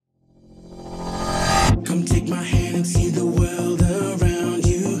Come take my hand and see the world around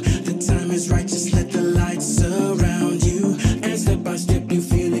you. The time is right, just let the light surround you. And step by step you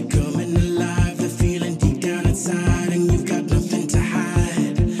feel it coming alive. The feeling deep down inside, and you've got nothing to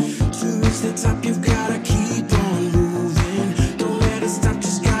hide. To reach the top you've gotta keep on moving. Don't let it stop,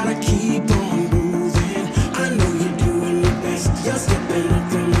 just gotta keep on moving. I know you're doing your best, you're stepping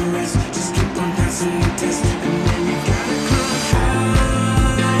up from the rest. Just keep on passing the test, and then you gotta climb higher.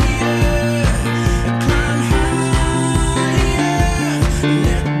 Climb higher.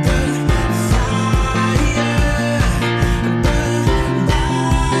 Let the fire burn brighter.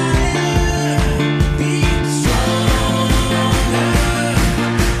 Be stronger, go longer.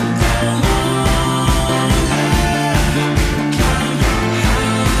 Climb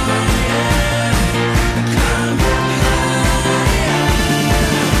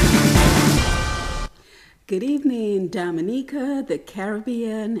Good evening, Dominica, the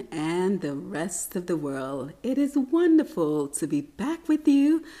Caribbean, and the rest of the world. It is wonderful to be back with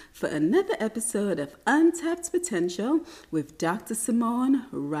you for another episode of Untapped Potential with Dr. Simone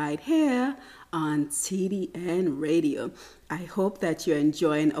right here on TDN Radio. I hope that you're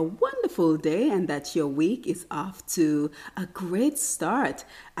enjoying a wonderful day and that your week is off to a great start.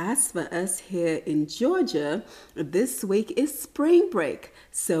 As for us here in Georgia, this week is spring break.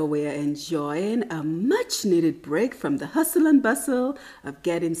 So we're enjoying a much needed break from the hustle and bustle of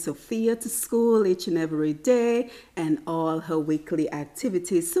getting Sophia to school each and every day and all her weekly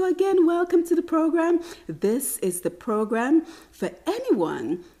activities. So again, welcome to the program. This is the program for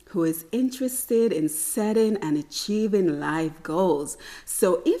anyone who is interested in setting and achieving life goals.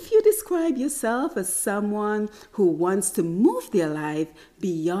 So if you describe yourself as someone who wants to move their life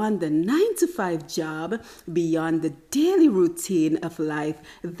beyond the 9-to-5 job, beyond the daily routine of life,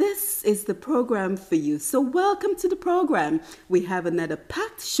 this is the program for you. So welcome to the program. We have another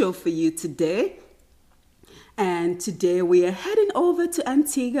packed show for you today. And today we are heading over to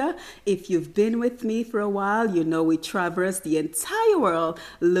Antigua. If you've been with me for a while, you know we traverse the entire world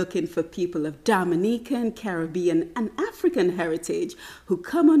looking for people of Dominican, Caribbean, and African heritage who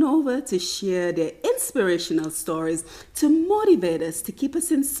come on over to share their inspirational stories to motivate us, to keep us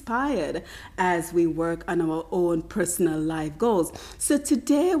inspired as we work on our own personal life goals. So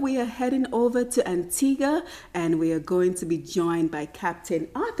today we are heading over to Antigua and we are going to be joined by Captain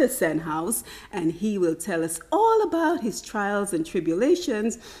Arthur Senhouse, and he will tell us all about his trials and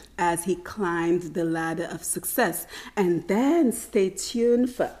tribulations as he climbed the ladder of success. And then stay tuned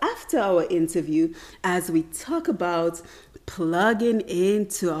for after our interview as we talk about plugging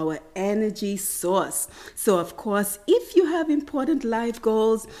into our energy source. So of course, if you have important life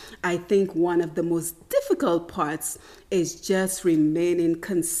goals, I think one of the most difficult parts is just remaining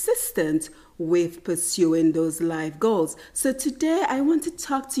consistent with pursuing those life goals. So today I want to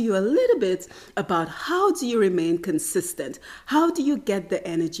talk to you a little bit about how do you remain consistent? How do you get the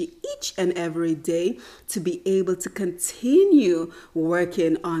energy each and every day to be able to continue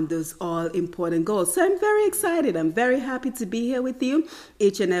working on those all important goals? So I'm very excited. I'm very happy to be here with you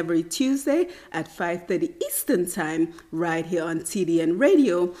each and every Tuesday at 5:30 Eastern Time right here on TDN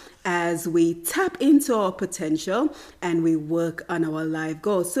Radio as we tap into our potential and we work on our life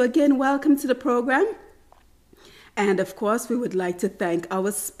goals. So again, welcome to the program. And of course, we would like to thank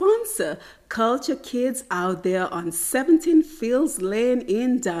our sponsor, Culture Kids, out there on 17 Fields Lane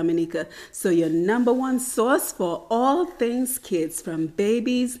in Dominica. So your number one source for all things kids from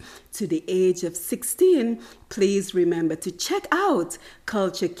babies to the age of 16. Please remember to check out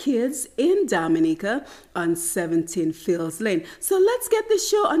Culture Kids in Dominica on 17 Fields Lane. So let's get the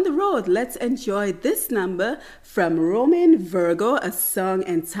show on the road. Let's enjoy this number from Roman Virgo, a song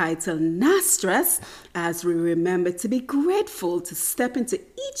entitled Nastras, as we remember to be grateful to step into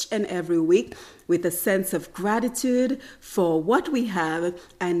each and every week with a sense of gratitude for what we have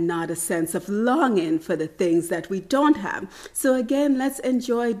and not a sense of longing for the things that we don't have. So again, let's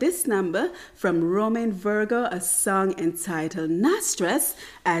enjoy this number from Roman Virgo, a song entitled Nastras,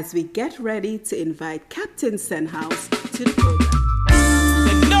 as we get ready to invite Captain Senhouse to the program.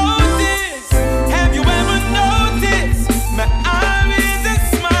 Notice, have you ever noticed my always a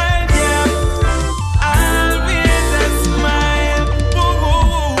smile, yeah, always a smile,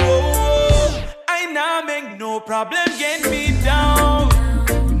 whoa. I now make no problem get me down,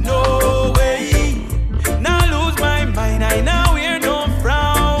 no way, now lose my mind, I now wear no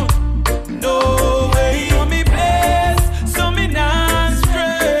frown, no way, you want me blessed, so me not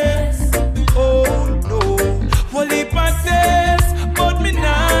stress, oh no, holy patel.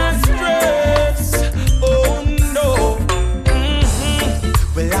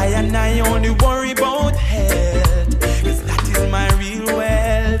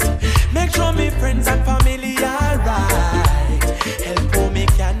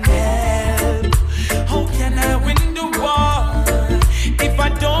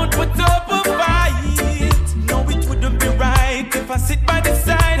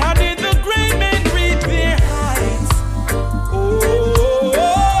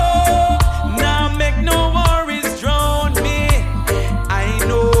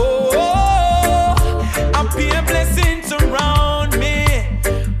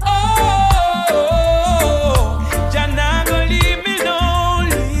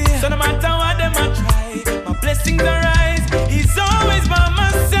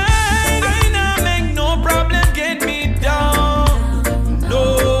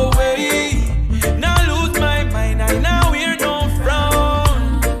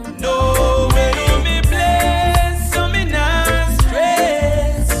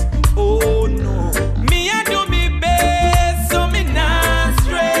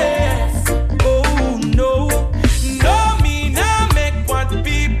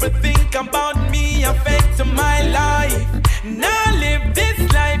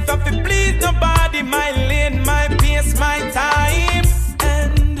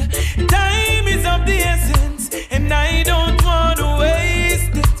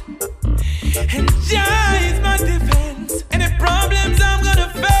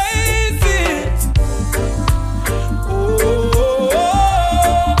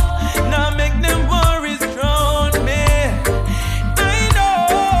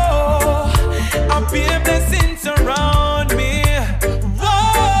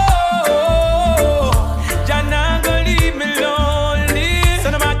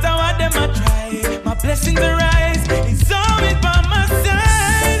 blessings arise. It's always by my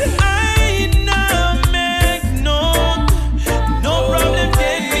side. I now make no problem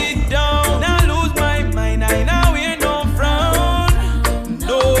get me down. I lose my mind, I now wear no frown.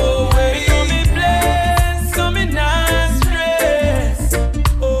 No way, so me blessed, so me not stress.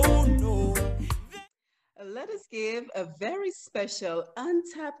 Oh no. Let us give a very special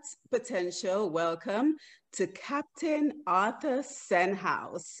untapped potential welcome to Captain Arthur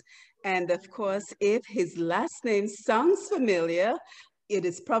Senhouse. And of course, if his last name sounds familiar, it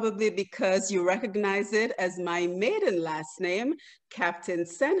is probably because you recognize it as my maiden last name. Captain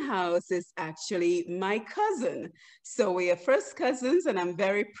Senhouse is actually my cousin. So we are first cousins, and I'm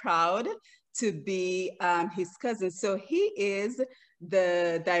very proud to be his cousin. So he is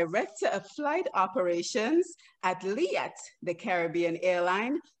the director of flight operations at Liat, the Caribbean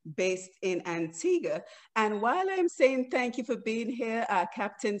airline based in Antigua. And while I'm saying thank you for being here,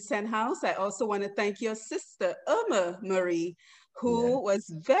 Captain Senhouse, I also want to thank your sister, Irma Marie, who was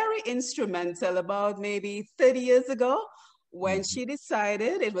very instrumental about maybe 30 years ago when she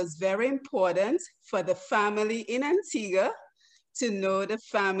decided it was very important for the family in Antigua to know the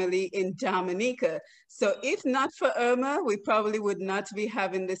family in Dominica. So if not for Irma, we probably would not be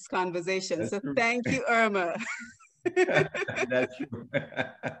having this conversation. That's So true. thank you, Irma. That's true.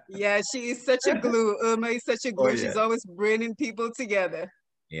 Yeah, she is such a glue. Irma is such a glue. Oh, She's yeah. always bringing people together.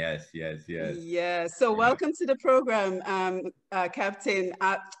 Yes, yes, yes. Yeah. So welcome to the program, Captain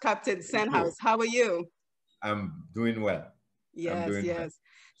Senhouse. How are you? I'm doing well. Yes, doing well. yes.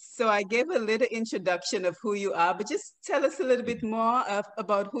 So I gave a little introduction of who you are, but just tell us a little bit more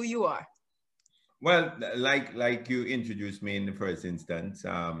about who you are. Well, like you introduced me in the first instance,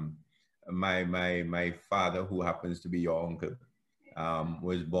 my father, who happens to be your uncle,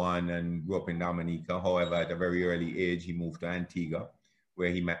 was born and grew up in Dominica. However, at a very early age, he moved to Antigua, where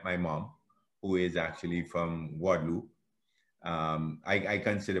he met my mom, who is actually from Guadeloupe. I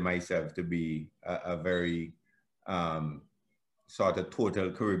consider myself to be a very sort of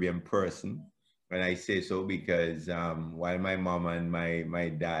total Caribbean person. And I say so because while my mom and my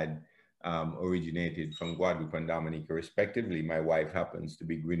dad originated from Guadeloupe and Dominica respectively, my wife happens to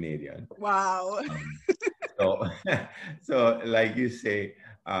be Grenadian. Wow. So like you say,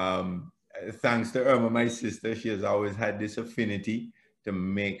 thanks to Irma, my sister, she has always had this affinity to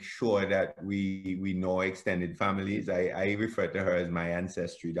make sure that we know extended families. I refer to her as my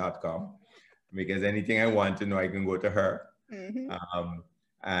ancestry.com because anything I want to know, I can go to her.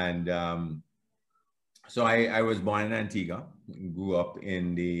 So I was born in Antigua, grew up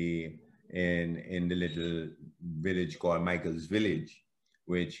in the little village called Michael's Village,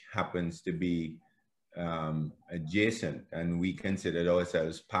 which happens to be adjacent, and we considered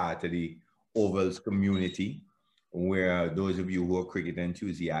ourselves part of the Ovals community, where those of you who are cricket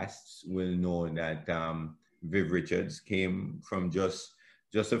enthusiasts will know that Viv Richards came from just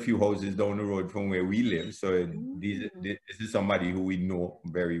a few houses down the road from where we live. So this is somebody who we know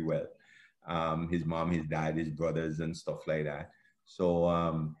very well. His mom, his dad, his brothers, and stuff like that.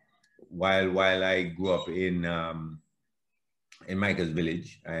 So while I grew up in Michael's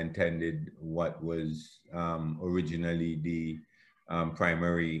Village, I attended what was originally the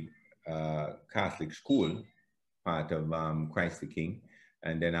primary Catholic school, part of Christ the King.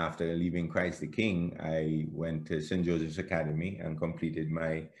 And then after leaving Christ the King, I went to St. Joseph's Academy and completed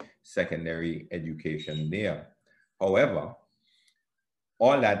my secondary education there. However,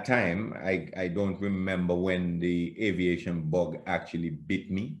 all that time, I don't remember when the aviation bug actually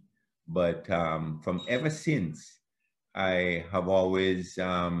bit me, but from ever since, I have always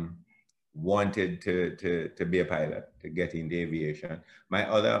wanted to be a pilot, to get into aviation. My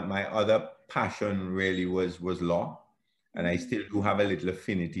other passion really was law, and I still do have a little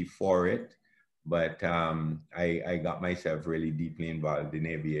affinity for it, but I got myself really deeply involved in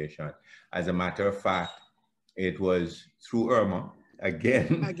aviation. As a matter of fact, it was through Irma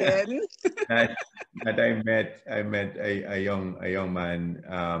again that I met a young man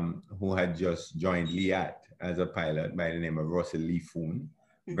who had just joined Liat as a pilot by the name of Russell Lee Foon.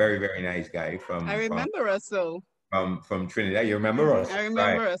 Very, very nice guy I remember Russell. From Trinidad. You remember Russell? I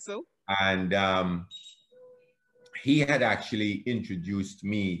remember Russell. And he had actually introduced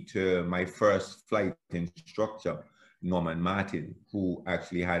me to my first flight instructor, Norman Martin, who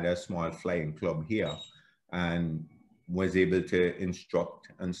actually had a small flying club here and was able to instruct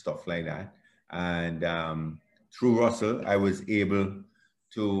and stuff like that. And through Russell, I was able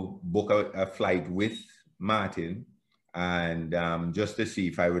to book a flight with Martin and just to see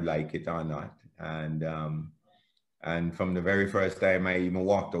if I would like it or not. And from the very first time I even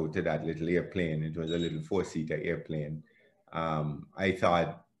walked out to that little airplane, it was a little 4-seater airplane, I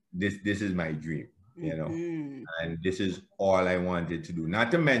thought, this is my dream. you know, and this is all I wanted to do.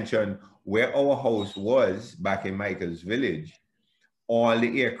 Not to mention where our house was back in Michael's Village, all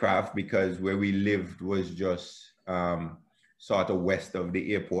the aircraft, because where we lived was just sort of west of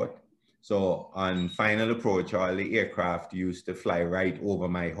the airport. So on final approach, all the aircraft used to fly right over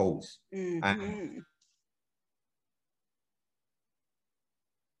my house. And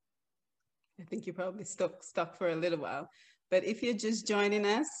I think you probably stuck for a little while. But if you're just joining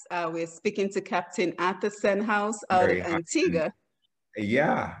us, we're speaking to Captain Arthur Senhouse out of Antigua.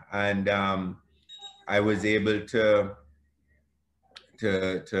 Yeah, and I was able to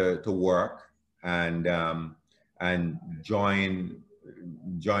work and join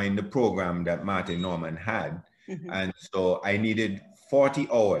the program that Martin Norman had. And so I needed 40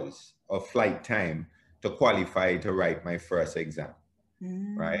 hours of flight time to qualify to write my first exam,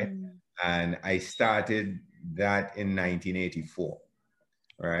 right? And I started that in 1984,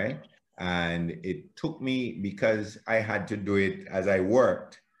 right? And it took me, because I had to do it as I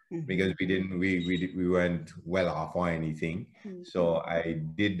worked, because we weren't well off or anything. So I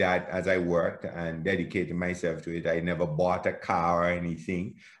did that as I worked and dedicated myself to it. I never bought a car or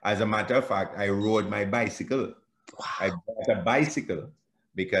anything. As a matter of fact, I rode my bicycle. Wow. I bought a bicycle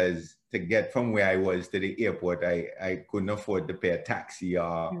because to get from where I was to the airport, I couldn't afford to pay a taxi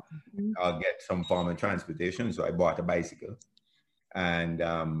or get some form of transportation. So I bought a bicycle and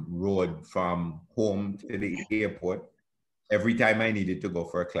rode from home to the airport every time I needed to go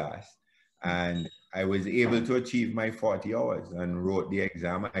for a class. And I was able to achieve my 40 hours and wrote the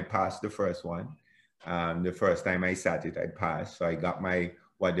exam. I passed the first one. The first time I sat it, I passed. So I got my,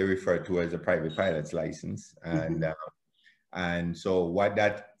 what they refer to as a private pilot's license. And so what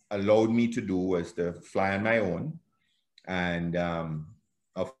that allowed me to do was to fly on my own. And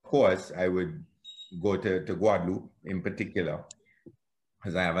of course, I would go to Guadeloupe in particular,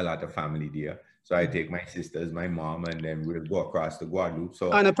 because I have a lot of family there. So I take my sisters, my mom, and then we'll go across to Guadeloupe.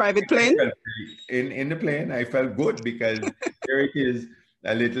 So on a private plane? In the plane, I felt good because there it is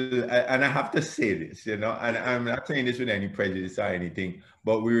a little, and I have to say this, you know, and I'm not saying this with any prejudice or anything,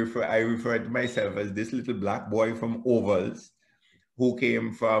 but I refer to myself as this little black boy from Ovals who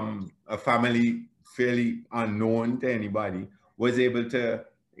came from a family fairly unknown to anybody, was able to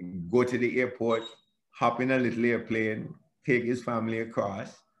go to the airport, hop in a little airplane, take his family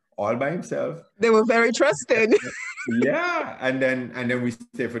across, all by himself. They were very trusted. Yeah, and then we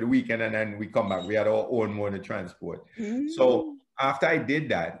stay for the weekend, and then we come back. We had our own mode of transport. So after I did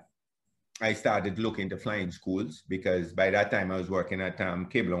that, I started looking to flying schools, because by that time I was working at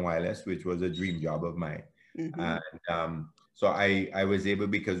Cable and Wireless, which was a dream job of mine. And so I was able,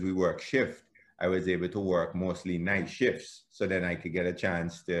 because we work shift, I was able to work mostly night shifts, so then I could get a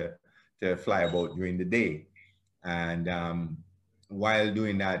chance to fly about during the day. And while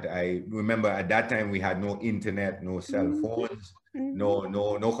doing that, I remember at that time we had no internet, no cell phones,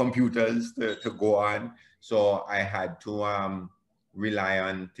 no computers to go on. So I had to rely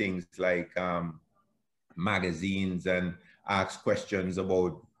on things like magazines and ask questions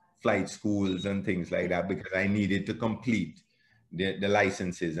about flight schools and things like that, because I needed to complete the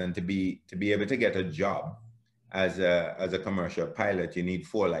licenses. And to be able to get a job as a commercial pilot, you need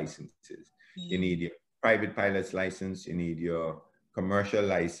 4 licenses. You need your private pilot's license, you need your commercial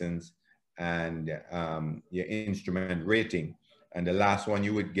license, and your instrument rating. And the last one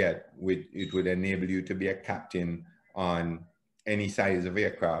you would get, it would enable you to be a captain on any size of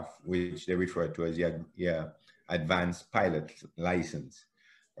aircraft, which they refer to as your advanced pilot license,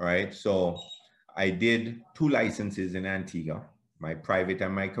 right? So I did 2 licenses in Antigua, my private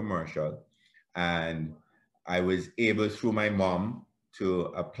and my commercial. And I was able, through my mom, to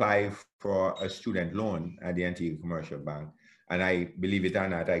apply for a student loan at the Antigua Commercial Bank. And I, believe it or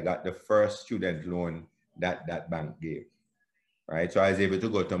not, I got the first student loan that bank gave, right? So I was able to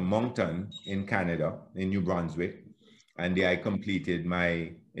go to Moncton in Canada, in New Brunswick, and there I completed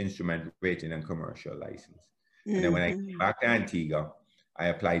my instrument rating and commercial license. And then when I came back to Antigua, I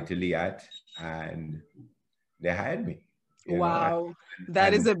applied to LIAT, and they hired me. Wow,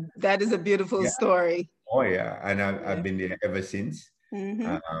 that is a beautiful story. Oh yeah, and I've been there ever since.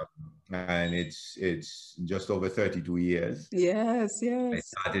 And it's just over 32 years. Yes. I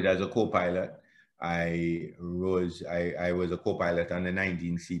started as a co-pilot. I was a co-pilot on the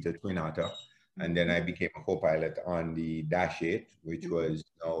 19-seater Twin Otter, and then I became a co-pilot on the Dash 8, which was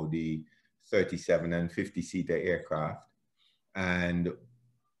now the 37 and 50-seater aircraft. And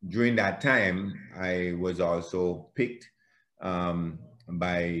during that time, I was also picked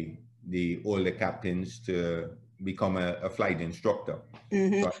by the older captains to become a flight instructor.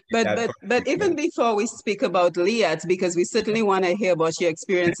 Mhm. So I did that for But 6 even years. before we speak about Liat, because we certainly want to hear about your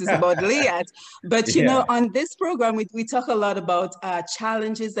experiences about Liat, but you know, Yeah, on this program, we talk a lot about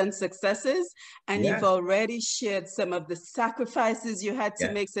challenges and successes, and you've yes, already shared some of the sacrifices you had to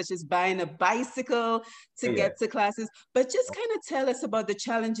yes, make, such as buying a bicycle to oh, yes. get to classes. But just kind of tell us about the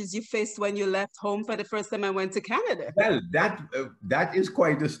challenges you faced when you left home for the first time and went to Canada. Well, that is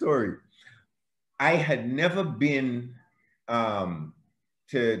quite a story. I had never been um,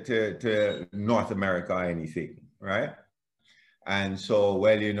 to North America or anything, right? And so,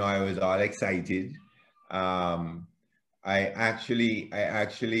 well, you know, I was all excited. Um, I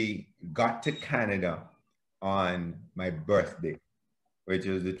actually got to Canada on my birthday, which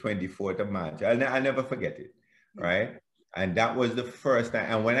was the 24th of March. I'll never forget it, right? And that was the first time.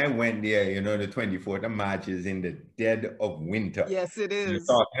 And when I went there, you know, the 24th of March is in the dead of winter. Yes, it You're is.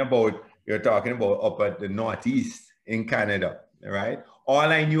 talking about up at the Northeast in Canada, right? All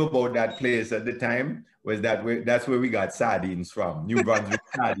I knew about that place at the time was that's where we got sardines from, New Brunswick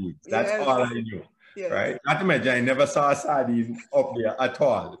sardines. That's Yes, all I knew, yes. right? Not to mention, I never saw a sardine up there at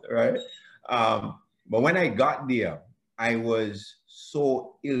all, right? But when I got there, I was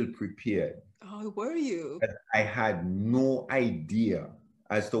so ill prepared Oh, were you? that I had no idea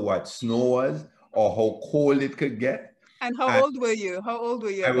as to what snow was or how cold it could get. And how And old were you? How old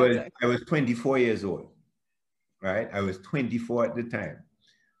were you I at that was time? I was 24 years old, right? I was 24 at the time.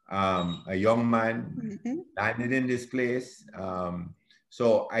 A young man Mhm. landed in this place.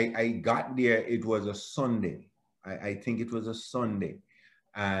 So I got there, it was a Sunday. I think it was a Sunday.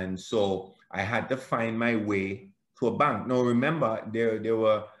 And so I had to find my way to a bank. Now remember, there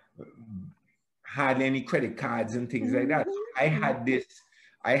were hardly any credit cards and things like that. So I had this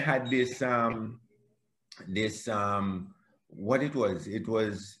what it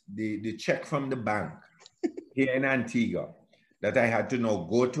was the check from the bank here in Antigua that I had to now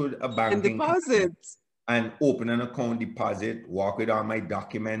go to a bank And in Canada deposits. and open an account, deposit, walk with all my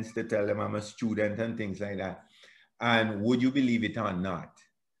documents to tell them I'm a student and things like that. And would you believe it or not,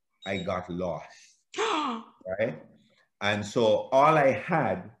 I got lost, right? And so all I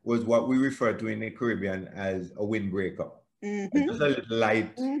had was what we refer to in the Caribbean as a windbreaker. Mhm. Just a little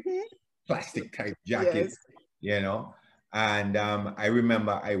light Mhm. plastic type jacket, Yes. you know. And I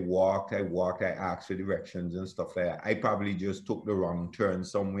remember I walked, I asked for directions and stuff like that. I probably just took the wrong turn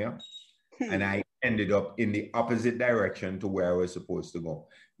somewhere and I ended up in the opposite direction to where I was supposed to go.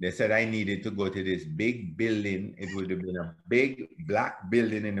 They said I needed to go to this big building. It would have been a big black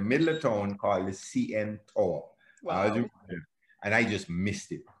building in the middle of town called the CN Tower. Wow. And I just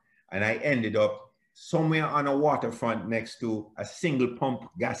missed it. And I ended up somewhere on a waterfront next to a single pump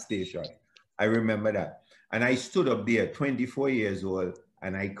gas station. I remember that. And I stood up there, 24 years old,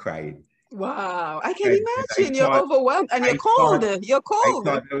 and I cried. Wow. I can I imagine you're thought, overwhelmed and you're I cold. thought, You're cold.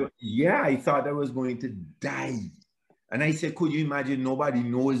 I thought I was going to die. And I said, could you imagine nobody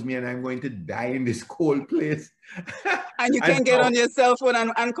knows me and I'm going to die in this cold place? And you can get on your cell phone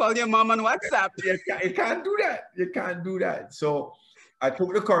and call your mom on WhatsApp. You can't do that. You can't do that. So I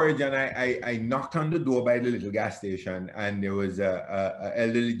took the courage and I knocked on the door by the little gas station and there was a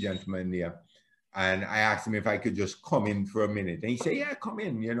elderly gentleman there. And I asked him if I could just come in for a minute. And he said, yeah, come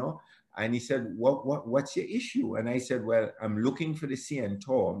in, you know. And he said, what's your issue? And I said, well, I'm looking for the CN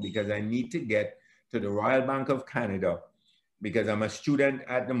Tower because I need to get to the Royal Bank of Canada because I'm a student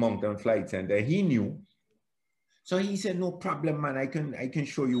at the Moncton Flight Center. He knew. So he said, no problem, man. I can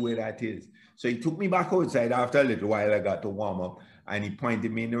show you where that is. So he took me back outside. After a little while, I got to warm up and he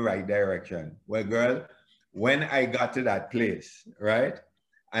pointed me in the right direction. Well, girl, when I got to that place, right?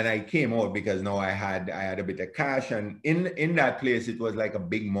 And I came out because now I had a bit of cash, and in that place it was like a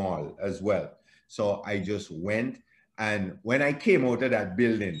big mall as well. So I just went, and when I came out of that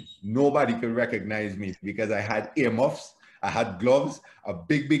building, nobody could recognize me because I had earmuffs, I had gloves, a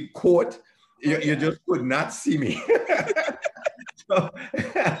big coat. You just could not see me. So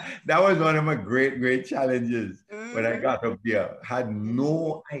that was one of my great challenges when I got up there. Had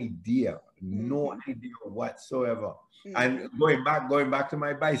no idea whatsoever. And going back to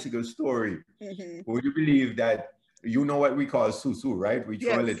my bicycle story, would you believe that you know what we call susu, right? We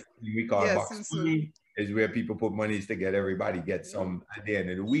call it box money, is where people put monies to get everybody get some at the end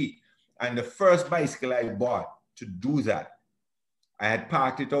of the week. And the first bicycle I bought to do that, I had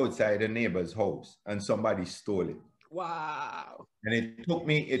parked it outside a neighbor's house and somebody stole it. Wow. And it took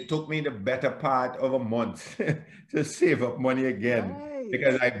me the better part of a month to save up money again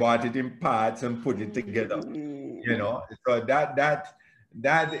because I bought it in parts and put it together. You know, so that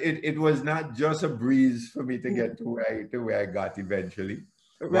it was not just a breeze for me to get to where I got eventually.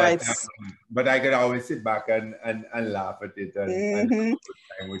 Right. But I could always sit back and laugh at it and have a good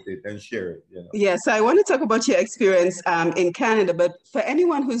time with it and share it, you know. Yes, I want to talk about your experience in Canada, but for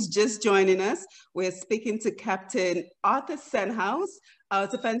anyone who's just joining us, we're speaking to Captain Arthur Senhouse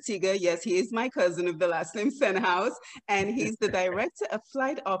out of Antigua. Yes, he is my cousin with the last name Senhouse, and he's the Director of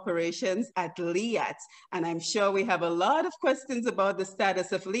Flight Operations at LIAT. And I'm sure we have a lot of questions about the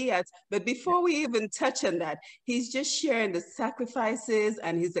status of LIAT, but before we even touch on that, he's just sharing the sacrifices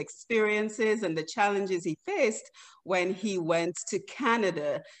and his experiences and the challenges he faced when he went to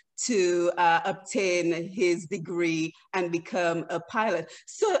Canada to obtain his degree and become a pilot.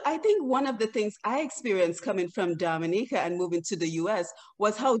 So I think one of the things I experienced coming from Dominica and moving to the US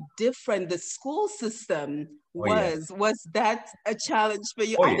was how different the school system was. Oh, yeah. Was that a challenge for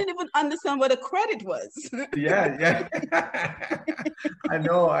you? Oh, I didn't even understand what a credit was. Yeah. I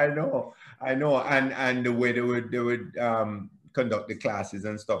know. And the way they would conduct the classes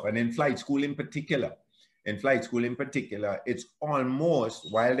and stuff. And in flight school in particular, it's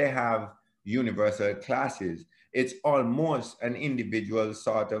almost, while they have universal classes, it's almost an individual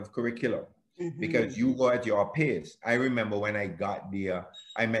sort of curriculum because you go at your pace. I remember when I got there,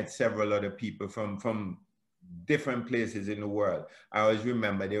 I met several other people from different places in the world. I always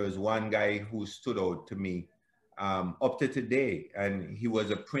remember there was one guy who stood out to me up to today, and he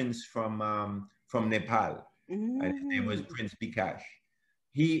was a prince from Nepal, and his name was Prince Bikash.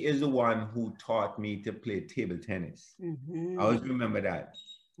 He is the one who taught me to play table tennis. I always remember that.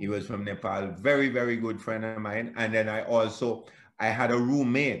 He was from Nepal, very, very good friend of mine. And then I had a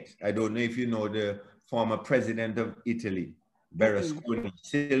roommate. I don't know if you know the former president of Italy, Berlusconi,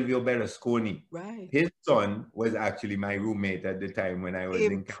 Silvio Berlusconi. Right. His son was actually my roommate at the time when I was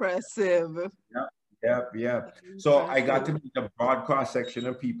impressive. Yep. So I got to meet a broad cross-section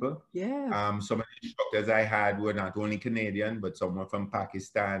of people. Yeah. Some of the instructors I had were not only Canadian, but some were from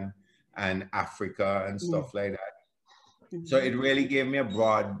Pakistan and Africa and stuff like that. So it really gave me a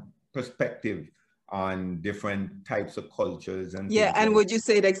broad perspective on different types of cultures. And and would you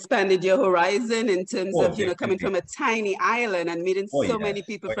say it expanded your horizon in terms of, coming from a tiny island and meeting so many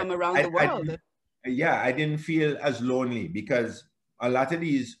people from around the world? I didn't feel as lonely because a lot of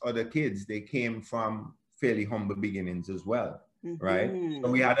these other kids, they came from fairly humble beginnings as well, right?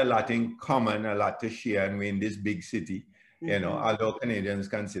 So we had a lot in common, a lot to share, and we're in this big city, you know, although Canadians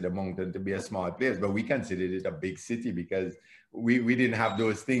consider Moncton to be a small place, but we considered it a big city because we didn't have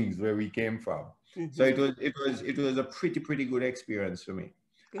those things where we came from. So it was a pretty good experience for me.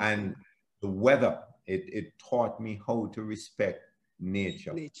 And the weather, it taught me how to respect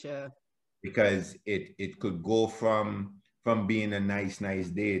nature. Because it could go from being a nice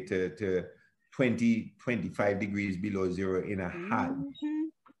day to 20-25 degrees below zero in a hat,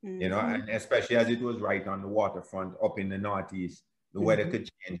 you know, and especially as it was right on the waterfront up in the Northeast, the weather could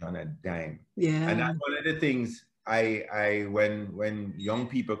change on a dime. Yeah. And that's one of the things when young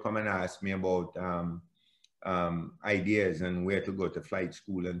people come and ask me about ideas and where to go to flight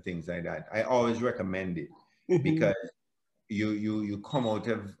school and things like that, I always recommend it because you come out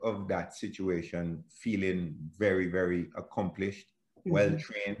of that situation feeling very, very accomplished,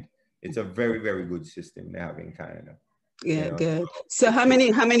 well-trained. It's a very, very good system they have in Canada. Yeah, good. So how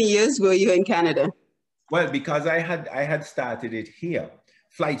many years were you in Canada? Well, because I had started it here.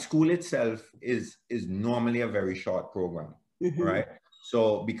 Flight school itself is normally a very short program, right?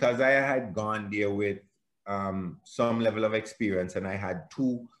 So because I had gone there with some level of experience and I had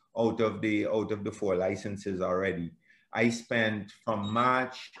 2 out of the 4 licenses already, I spent from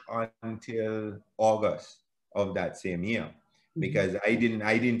March until August of that same year because I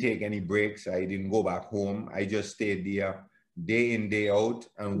didn't take any breaks. I didn't go back home. I just stayed there day in, day out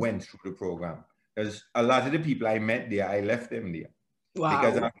and went through the program. Because a lot of the people I met there, I left them there. Wow.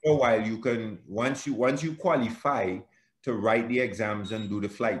 Because after a while, you can, once you qualify to write the exams and do the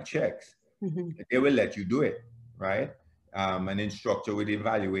flight checks, they will let you do it, right? An instructor will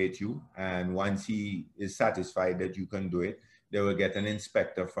evaluate you, and once he is satisfied that you can do it, they will get an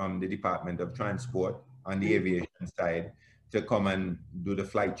inspector from the Department of Transport on the aviation side to come and do the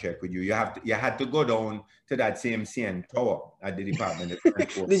flight check with you. You had to go down to that same CN tower at the Department of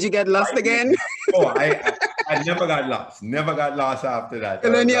Transport. Did you get lost again? I never got lost. Never got lost after that.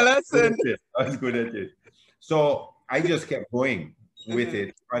 And then your lesson. I was good at it. So I just kept going with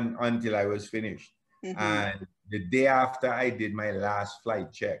it until I was finished. And the day after I did my last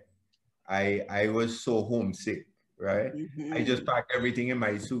flight check, I was so homesick, right? I just packed everything in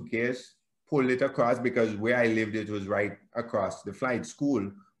my suitcase, pulled it across because where I lived, it was right across. The flight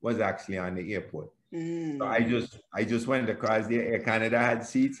school was actually on the airport. So I just went across there. Air Canada had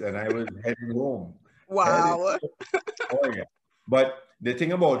seats and I was heading home. Wow. Oh yeah. But the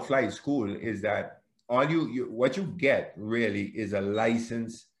thing about flight school is that what you get really is a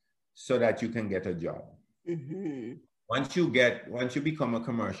license so that you can get a job. Mm-hmm. Once you become a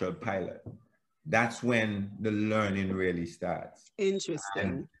commercial pilot, that's when the learning really starts. Interesting.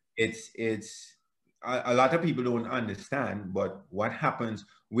 And it's a lot of people don't understand, but what happens,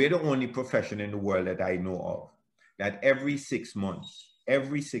 we're the only profession in the world that I know of that every 6 months,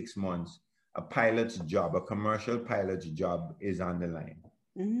 a pilot's job, a commercial pilot's job is on the line.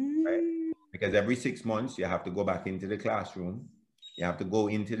 Right? Because every 6 months you have to go back into the classroom, you have to go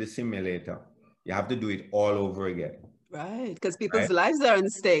into the simulator, you have to do it all over again. Right, because people's lives are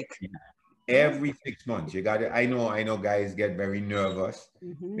at stake. Every 6 months, you got to. I know guys get very nervous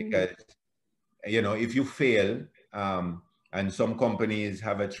because, you know, if you fail, and some companies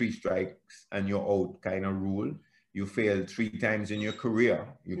have a 3 strikes and you're out kind of rule. You fail 3 times in your career,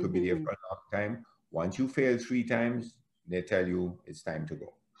 you could be there for a long time. Once you fail 3 times, they tell you it's time to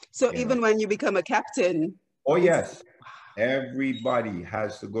go. So even when you become a captain. Oh yes, everybody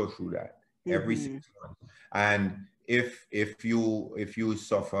has to go through that every 6 months. And if you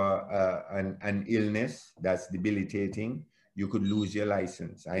suffer an illness that's debilitating, you could lose your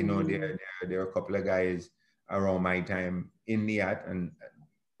license. I know there are a couple of guys around my time in Liat and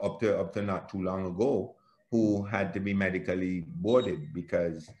up to not too long ago who had to be medically boarded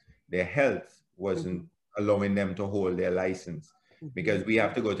because their health wasn't allowing them to hold their license. Because we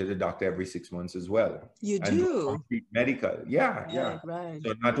have to go to the doctor every 6 months as well. You do? Medical, yeah. Right.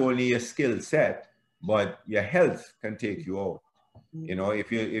 So not only your skill set, but your health can take you out. You know,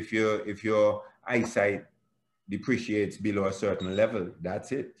 if your eyesight depreciates below a certain level,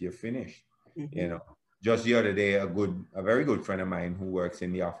 that's it. You're finished. You know, just the other day, a very good friend of mine who works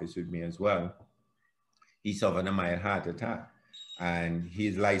in the office with me as well, he suffered a mild heart attack, and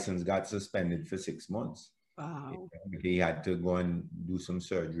his license got suspended for 6 months. Wow. He had to go and do some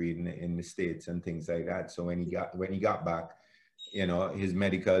surgery in the States and things like that. So when he got back, you know, his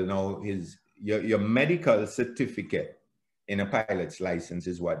medical, your medical certificate in a pilot's license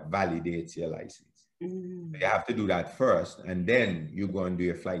is what validates your license. You have to do that first, and then you go and do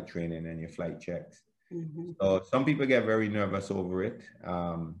your flight training and your flight checks. So some people get very nervous over it.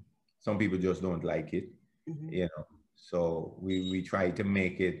 Some people just don't like it, you know. So we try to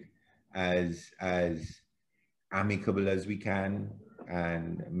make it as amicable as we can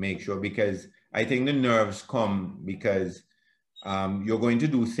and make sure, because I think the nerves come because you're going to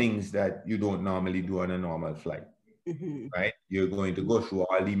do things that you don't normally do on a normal flight, right? You're going to go through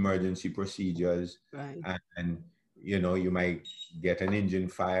all the emergency procedures, and you know, you might get an engine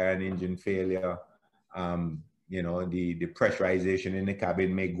fire, an engine failure, you know, the pressurization in the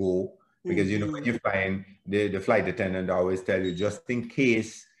cabin may go, because you know, when you find the flight attendant always tell you, just in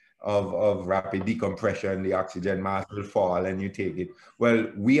case of rapid decompression, the oxygen mask will fall and you take it. Well,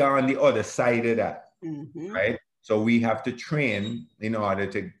 we are on the other side of that, right? So we have to train in order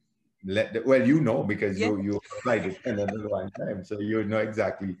to well, you know, because you flight attendant at one time, so you know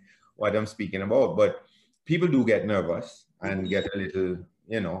exactly what I'm speaking about. But people do get nervous and get a little,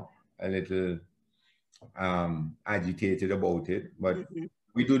 you know, agitated about it. But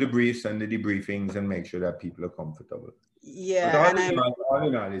we do the briefs and the debriefings and make sure that people are comfortable. Yeah, but all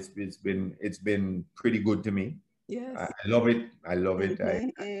in all, it's been pretty good to me. Yes, I love it.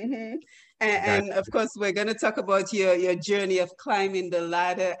 And of course, we're going to talk about your journey of climbing the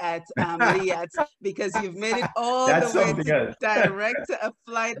ladder at Liat, because you've made it all the way to Director of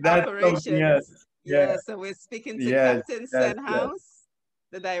Flight Operations. Yeah, so we're speaking to Captain Stenhouse,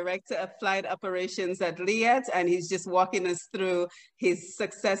 the Director of Flight Operations at Liat, and he's just walking us through his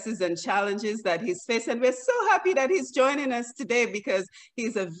successes and challenges that he's faced. And we're so happy that he's joining us today because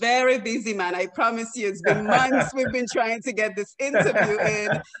he's a very busy man. I promise you, it's been months we've been trying to get this interview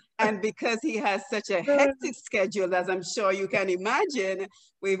in. And because he has such a hectic schedule, as I'm sure you can imagine,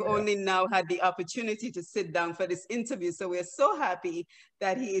 we've only now had the opportunity to sit down for this interview. So we're so happy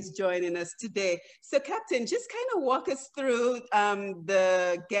that he is joining us today. So Captain, just kind of walk us through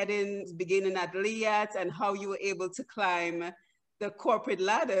the beginning at Liat and how you were able to climb the corporate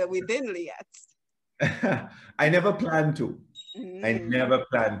ladder within Liat. I never planned to. I never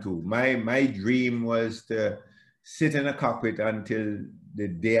planned to. My dream was to sit in a cockpit until the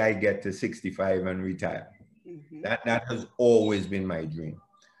day I get to 65 and retire. That has always been my dream.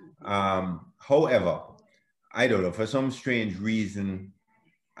 However, I don't know, for some strange reason,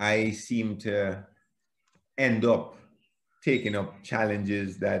 I seem to end up taking up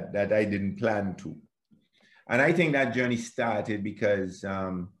challenges that I didn't plan to. And I think that journey started because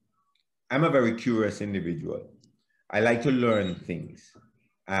I'm a very curious individual. I like to learn things.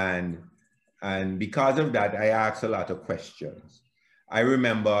 And And because of that, I asked a lot of questions. I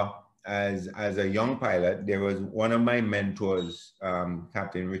remember as a young pilot, there was one of my mentors,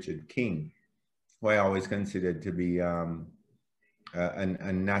 Captain Richard King, who I always considered to be a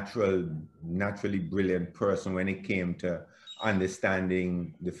naturally brilliant person when it came to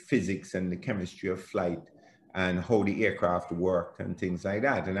understanding the physics and the chemistry of flight and how the aircraft worked and things like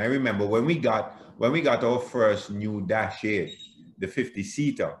that. And I remember when we got our first new Dash 8, the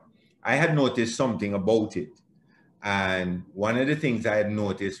 50-seater, I had noticed something about it. And one of the things I had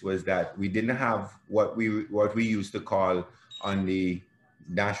noticed was that we didn't have what we used to call on the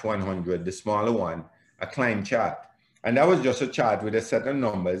Dash 100, the smaller one, a climb chart. And that was just a chart with a set of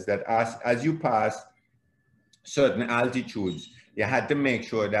numbers that as you pass certain altitudes, you had to make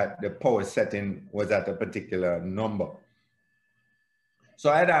sure that the power setting was at a particular number.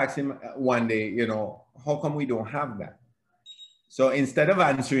 So I had asked him one day, you know, how come we don't have that? So instead of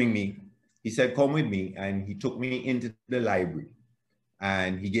answering me, he said, come with me. And he took me into the library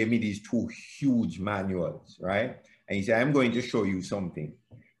and he gave me these two huge manuals, right? And he said, I'm going to show you something.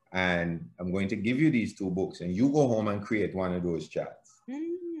 And I'm going to give you these two books and you go home and create one of those charts,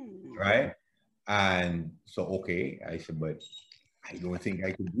 right? And so, okay, I said, but I don't think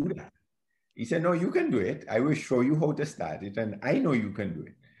I could do that. He said, no, you can do it. I will show you how to start it. And I know you can do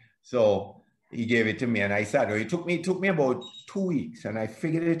it. So he gave it to me and I started. It took me about 2 weeks and I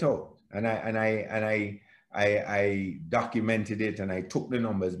figured it out. And I documented it and I took the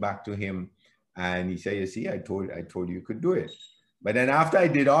numbers back to him. And he said, you see, I told you you could do it. But then after I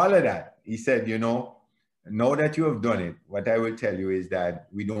did all of that, he said, you know, now that you have done it, what I will tell you is that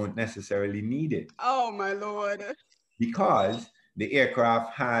we don't necessarily need it. Oh, my Lord. Because the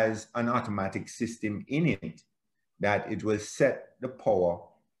aircraft has an automatic system in it that it will set the power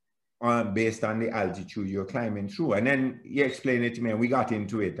based on the altitude you're climbing through. And then he explained it to me and we got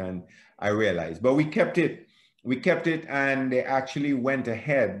into it and I realized, but we kept it and they actually went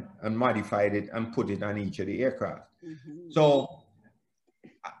ahead and modified it and put it on each of the aircraft. So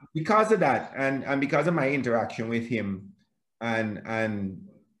because of that and because of my interaction with him and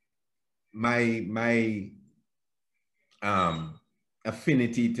my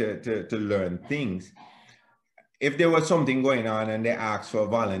affinity to learn things, if there was something going on and they asked for a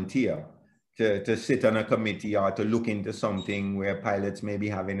volunteer to sit on a committee or to look into something where pilots may be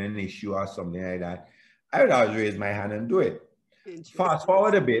having an issue or something like that, I would always raise my hand and do it. Fast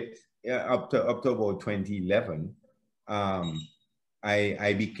forward a bit, up to about 2011,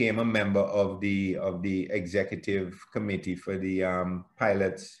 I became a member of the executive committee for the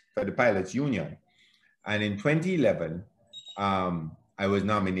pilots union, and in 2011. I was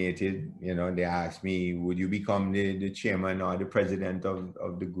nominated, you know, they asked me, would you become the chairman or the president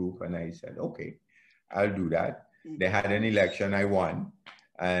of the group? And I said, okay, I'll do that. They had an election, I won.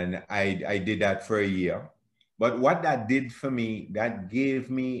 And I did that for a year. But what that did for me, that gave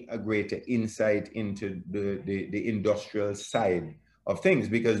me a greater insight into the industrial side of things,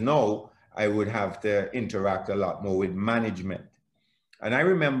 because now I would have to interact a lot more with management. And I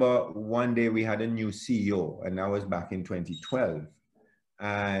remember one day we had a new CEO, and that was back in 2012.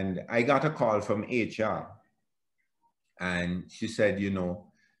 And I got a call from HR. And she said, you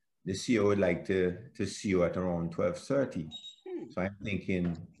know, the CEO would like to see you at around 12:30. So I'm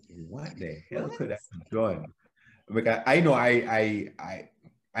thinking, what the hell could I have done? Because I know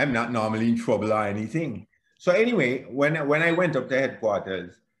I'm not normally in trouble or anything. So anyway, when I went up to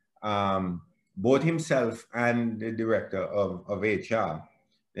headquarters, both himself and the director of HR,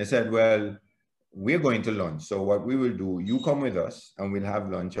 they said, well, we're going to lunch. So what we will do, you come with us and we'll have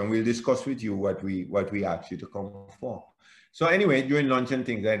lunch and we'll discuss with you what we asked you to come for. So anyway, during lunch and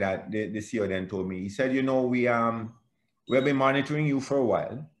things like that, the CEO then told me, he said, you know, we've been monitoring you for a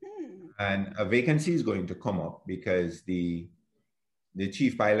while and a vacancy is going to come up because the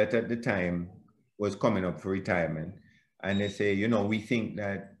chief pilot at the time was coming up for retirement. And they say, you know, we think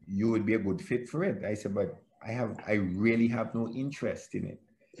that you would be a good fit for it. I said, but I really have no interest in it.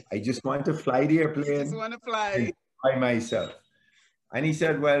 I just want to fly the airplane. I just want to fly by myself. And he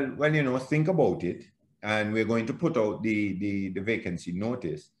said, well, you know, think about it. And we're going to put out the vacancy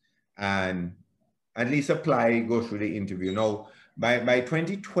notice and at least apply, go through the interview. Now, by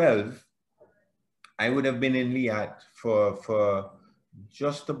 2012, I would have been in LIAT for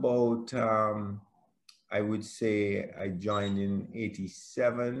just about, I would say I joined in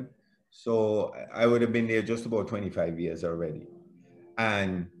 87. So I would have been there just about 25 years already.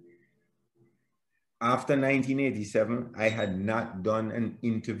 And after 1987, I had not done an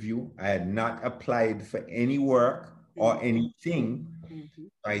interview. I had not applied for any work or anything.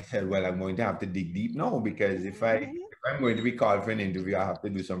 I said, well, I'm going to have to dig deep now because if I'm going to be called for an interview, I have to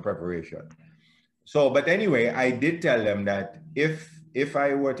do some preparation. So, but anyway, I did tell them that if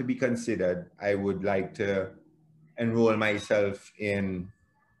I were to be considered, I would like to enroll myself in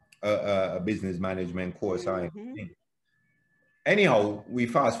a business management course or anything. Anyhow, we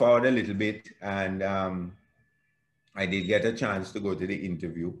fast forward a little bit, and I did get a chance to go to the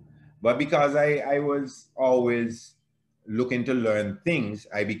interview. But because I was always looking to learn things,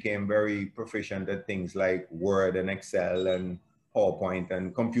 I became very proficient at things like Word and Excel and PowerPoint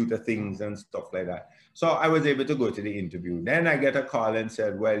and computer things and stuff like that. So I was able to go to the interview. Then I get a call and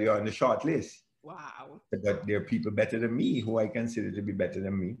said, well, you're on the short list. Wow. But there are people better than me who I consider to be better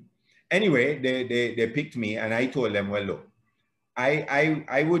than me. Anyway, they picked me, and I told them, well, look,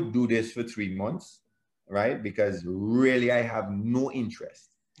 I would do this for 3 months, right? Because really I have no interest.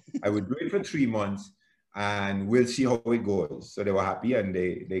 I would do it for 3 months and we'll see how it goes. So they were happy, and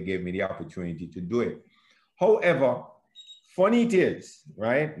they gave me the opportunity to do it. However, funny it is,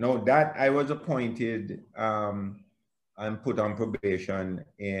 right? Now that I was appointed and put on probation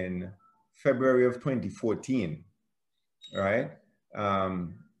in February of 2014, right?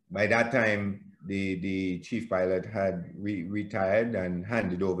 By that time, the chief pilot had retired and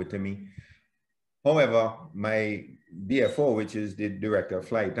handed over to me. However, my DFO, which is the director of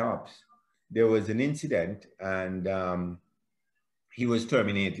flight ops, there was an incident, and he was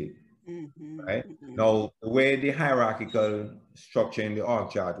terminated. Right? Now, the way the hierarchical structure in the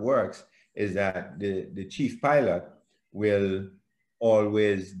org chart works is that the chief pilot will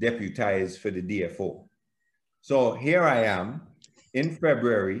always deputize for the DFO. So here I am in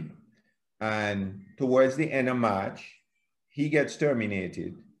February, and towards the end of March, he gets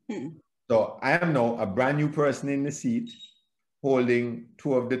terminated. So I am now a brand new person in the seat, holding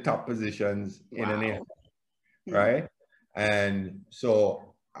 2 of the top positions in an airline, right? And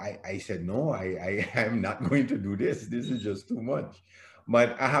so I said, no, I am not going to do this. This is just too much.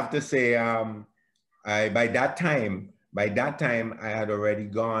 But I have to say, by that time, I had already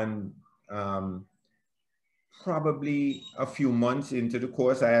gone probably a few months into the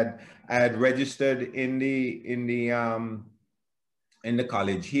course. I had registered in the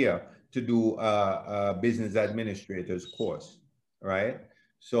college here to do a business administrator's course, right?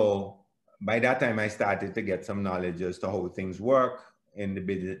 So by that time, I started to get some knowledge as to how things work in the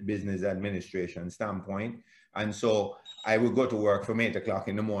business administration standpoint. And so I would go to work from 8 o'clock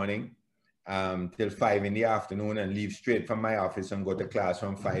in the morning till 5 in the afternoon, and leave straight from my office and go to class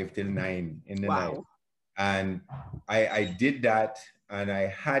from 5 till 9 in the night. And I did that, and I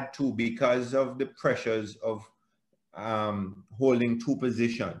had to, because of the pressures of holding 2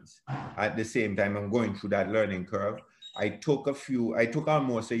 positions at the same time and going through that learning curve. I took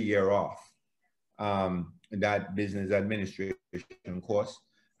almost a year off that business administration course.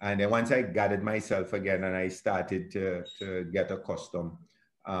 And then once I gathered myself again and I started to get accustomed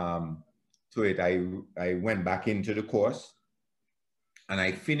to it, I went back into the course, and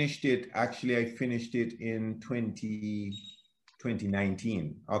I finished it. Actually, I finished it in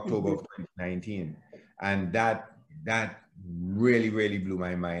 2019, October of 2019. And that really, really blew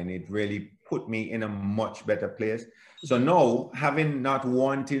my mind. It really put me in a much better place. So now, having not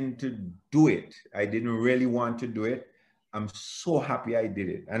wanting to do it, I didn't really want to do it, I'm so happy I did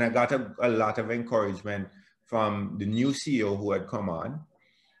it. And I got a lot of encouragement from the new CEO who had come on.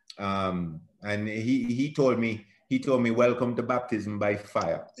 And he told me, welcome to baptism by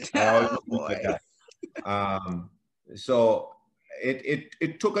fire. So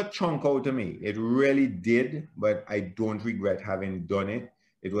it took a chunk out of me. It really did, but I don't regret having done it.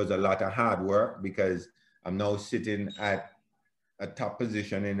 It was a lot of hard work, because I'm now sitting at a top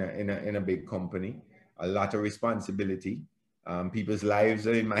position in a big company, a lot of responsibility. People's lives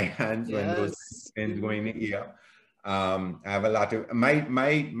are in my hands when those things go in the ear. I have a lot of,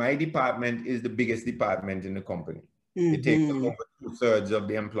 my department is the biggest department in the company. It takes over 2/3 of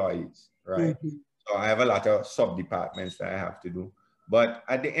the employees, right? So I have a lot of sub-departments that I have to do. But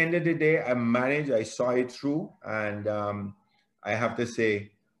at the end of the day, I managed, I saw it through. And I have to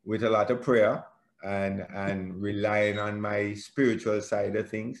say, with a lot of prayer and relying on my spiritual side of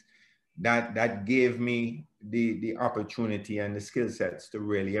things, that gave me the opportunity and the skill sets to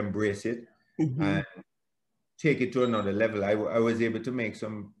really embrace it and take it to another level. I was able to make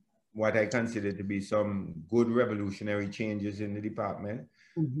some, what I consider to be some good revolutionary changes in the department,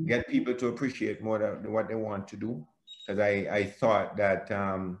 get people to appreciate more what they want to do. Because I thought that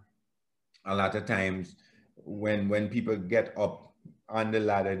a lot of times when people get up on the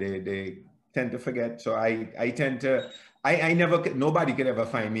ladder, they tend to forget. So I tend to, nobody could ever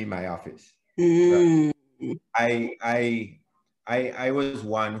find me in my office. Right? I was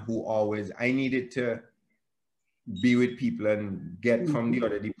one who always, I needed to be with people and get from the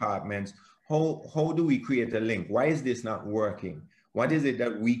other departments, how do we create a link? Why is this not working? What is it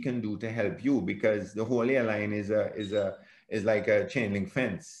that we can do to help you? Because the whole airline is like a chain link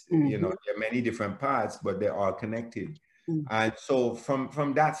fence. You know, there are many different parts, but they're all connected. And so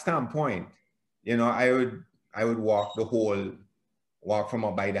from that standpoint, you know, I would walk from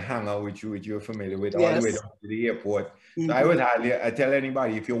up by the hangar, which you're familiar with, all the way down to the airport. So I tell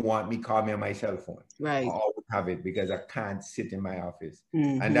anybody, if you want me, call me on my cell phone. Right. I always have it because I can't sit in my office.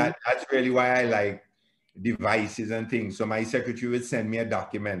 And that's really why I like devices and things. So my secretary would send me a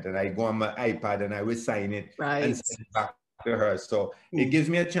document and I go on my iPad and I would sign it and send it back to her. So it gives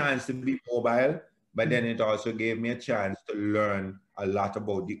me a chance to be mobile, but then it also gave me a chance to learn a lot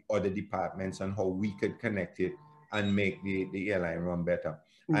about the other departments and how we could connect it and make the airline run better.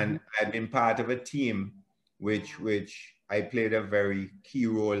 And I've been part of a team which I played a very key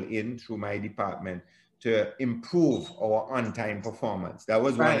role in through my department to improve our on-time performance. That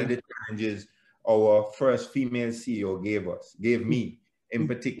was one of the challenges our first female CEO gave me in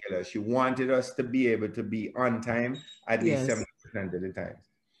particular. She wanted us to be able to be on time at least 70% of the time.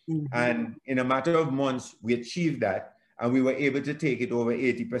 And in a matter of months, we achieved that. And we were able to take it over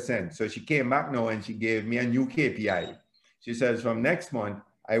 80%. So she came back now and she gave me a new KPI. She says, from next month,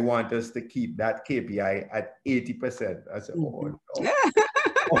 I want us to keep that KPI at 80%. I said, oh, no.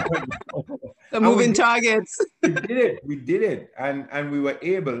 The moving targets. We did it. And we were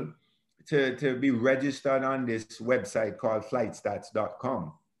able to be registered on this website called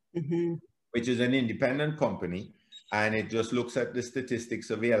flightstats.com, which is an independent company. And it just looks at the statistics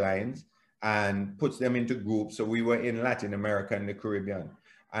of airlines and puts them into groups. So we were in Latin America and the Caribbean.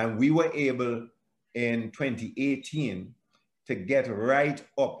 And we were able in 2018 to get right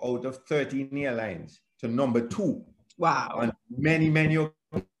up out of 13 airlines to number 2. Wow. On many, many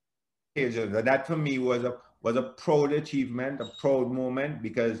occasions. And that for me was a proud achievement, a proud moment,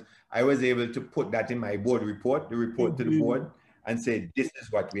 because I was able to put that in my board report, the report to the board, and say, this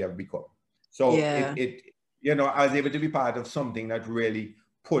is what we have become. So you know, I was able to be part of something that really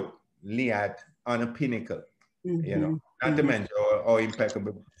put Liat on a pinnacle, you know, not to mention our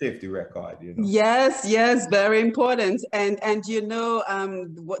impeccable safety record, you know. Yes, very important. And you know,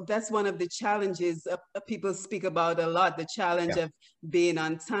 that's one of the challenges people speak about a lot, the challenge of being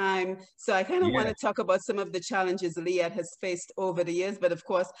on time. So I kind of want to talk about some of the challenges Liat has faced over the years. But of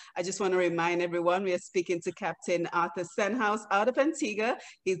course, I just want to remind everyone, we are speaking to Captain Arthur Stenhouse out of Antigua.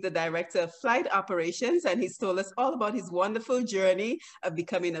 He's the Director of Flight Operations, and he's told us all about his wonderful journey of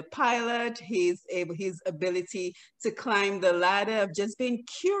becoming a pilot, his ability to climb the ladder of just being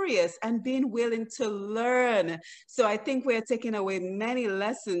curious and being willing to learn. So I think we're taking away many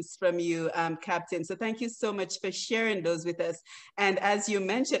lessons from you, Captain. So thank you so much for sharing those with us. And as you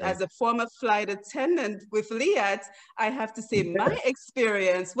mentioned, as a former flight attendant with Liat, I have to say my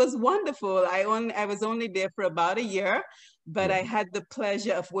experience was wonderful. I was only there for about a year, but I had the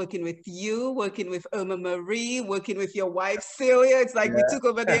pleasure of working with you, working with Irma Marie, working with your wife, Celia. It's like we took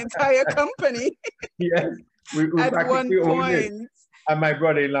over the entire company. Yes. We at one point. And my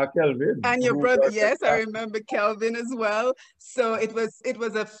brother-in-law, Kelvin. And your brother, yes, I remember Kelvin as well. So it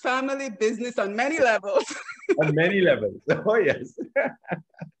was a family business on many levels. On many levels. Oh, yes.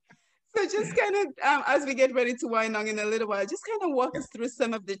 So just kind of, as we get ready to wind down in a little while, just kind of walk us through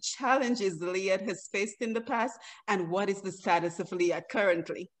some of the challenges Liat has faced in the past and what is the status of Liat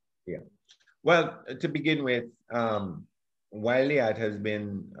currently? Yeah. Well, to begin with, while Liat has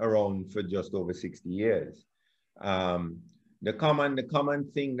been around for just over 60 years, the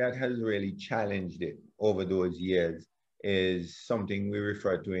common thing that has really challenged it over those years is something we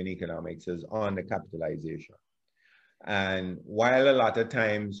refer to in economics as undercapitalization. And while a lot of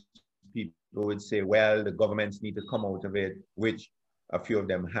times people would say, well, the governments need to come out of it, which a few of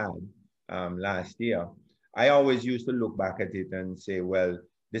them had last year, I always used to look back at it and say, well,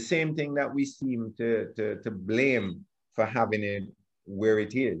 the same thing that we seem to blame for having it where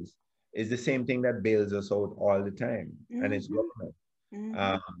it is the same thing that bails us out all the time, and it's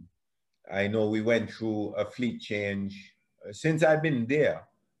government. I know we went through a fleet change. Since I've been there,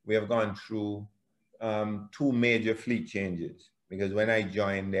 we have gone through 2 major fleet changes, because when I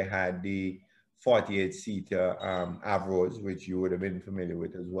joined, they had the 48-seater Avros, which you would have been familiar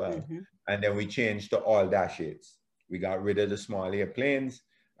with as well. And then we changed to all Dash 8s. We got rid of the small airplanes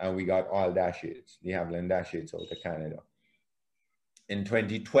and we got all Dash 8s, the Havilland Dash 8s out of Canada. In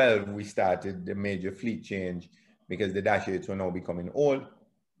 2012, we started the major fleet change because the Dash 8s were now becoming old,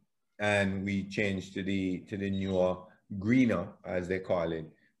 and we changed to the newer, greener, as they call it,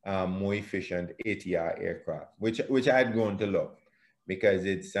 more efficient ATR aircraft, which I had grown to love, because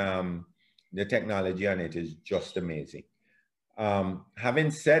it's the technology on it is just amazing.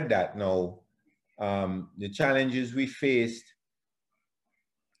 Having said that, now, the challenges we faced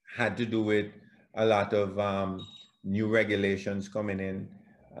had to do with a lot of new regulations coming in,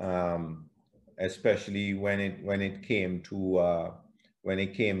 especially when it came to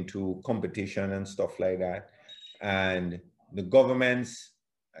competition and stuff like that. And the governments,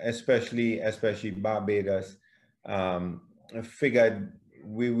 especially Barbados, figured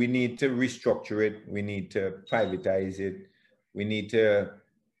we need to restructure it, we need to privatize it, we need to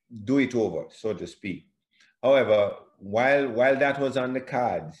do it over, so to speak. However, while that was on the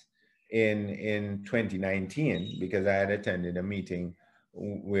cards in 2019, because I had attended a meeting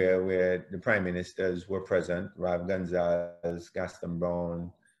where the prime ministers were present, Rav Gonzalez, Gaston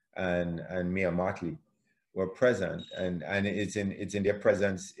Brown, and Mia Mottley were present, and it's in their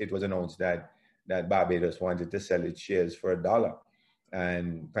presence. It was announced that Barbados wanted to sell its shares for $1,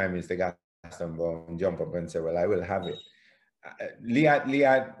 and Prime Minister Gaston Brown jumped up and said, "Well, I will have it."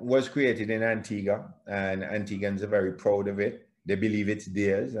 Liat was created in Antigua, and Antiguans are very proud of it. They believe it's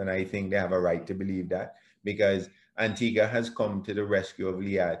theirs, and I think they have a right to believe that, because Antigua has come to the rescue of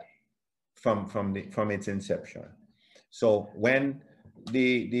Liat from its inception. So when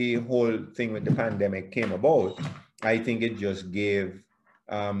the whole thing with the pandemic came about, I think it just gave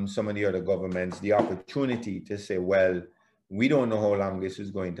some of the other governments the opportunity to say, well, we don't know how long this is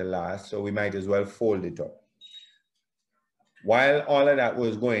going to last, so we might as well fold it up. While all of that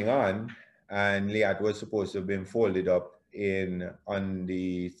was going on, and Liat was supposed to have been folded up on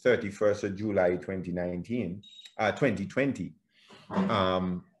the 31st of July 2020,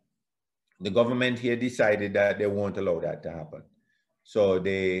 the government here decided that they won't allow that to happen. So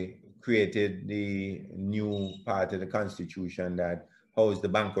they created the new part of the Constitution that housed the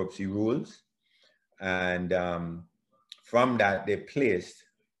bankruptcy rules. And from that, they placed,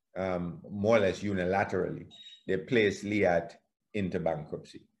 more or less unilaterally, they placed Liat into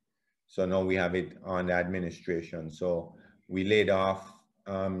bankruptcy. So now we have it on the administration. So we laid off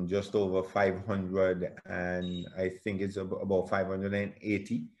just over 500, and I think it's about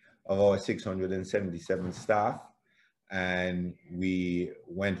 580 of our 677 staff. And we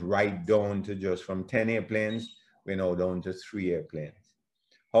went right down to just from 10 airplanes, we're now down to 3 airplanes.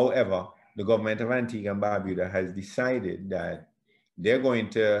 However, the government of Antigua and Barbuda has decided that they're going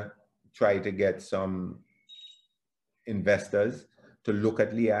to try to get some investors to look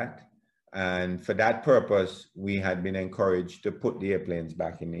at Liat. And for that purpose, we had been encouraged to put the airplanes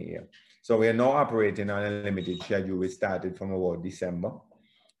back in the air. So we are now operating on a limited schedule. We started from about December,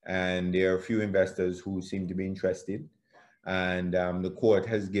 and there are a few investors who seem to be interested. And the court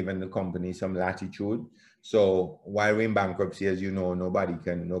has given the company some latitude. So while we're in bankruptcy, as you know,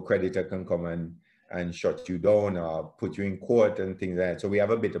 no creditor can come and shut you down or put you in court and things like that. So we have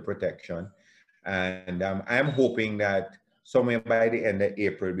a bit of protection. And I'm hoping that somewhere by the end of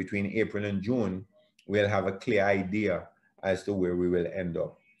April, between April and June, we'll have a clear idea as to where we will end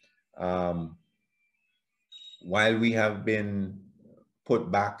up. While we have been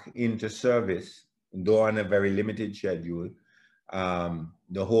put back into service, though on a very limited schedule,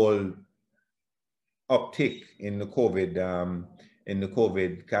 the whole uptick in the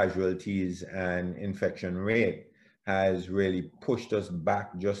COVID casualties and infection rate has really pushed us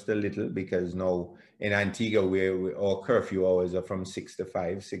back just a little, because now in Antigua, our curfew hours are from 6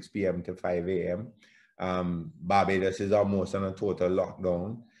 p.m. to 5 a.m. Barbados is almost on a total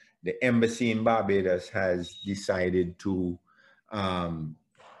lockdown. The embassy in Barbados has decided to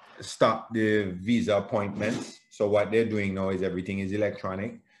stop the visa appointments. So what they're doing now is everything is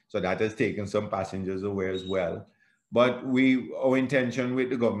electronic. So that has taken some passengers away as well. But our intention with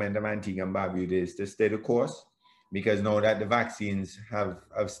the government of Antigua and Barbuda is to stay the course, because now that the vaccines have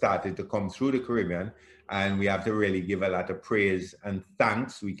started to come through the Caribbean, and we have to really give a lot of praise and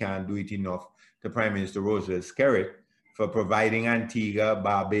thanks, we can't do it enough, to Prime Minister Roosevelt Skerrit for providing Antigua,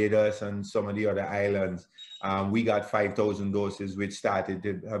 Barbados, and some of the other islands. We got 5,000 doses, which started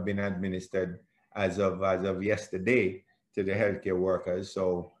to have been administered as of yesterday to the healthcare workers.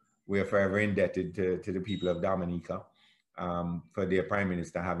 So we are forever indebted to the people of Dominica for their Prime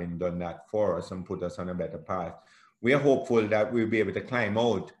Minister having done that for us and put us on a better path. We are hopeful that we'll be able to climb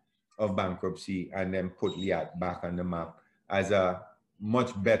out of bankruptcy and then put Liat back on the map as a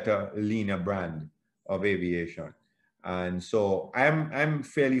much better, leaner brand of aviation. And so I'm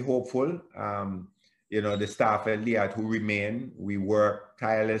fairly hopeful. The staff at Liat who remain, we work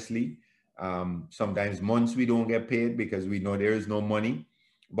tirelessly. Sometimes months we don't get paid because we know there is no money,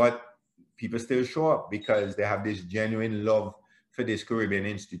 but people still show up because they have this genuine love for this Caribbean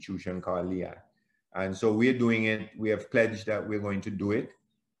institution called Liat. And so we're doing it. We have pledged that we're going to do it.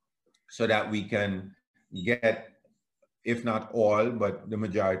 so that we can get, if not all, but the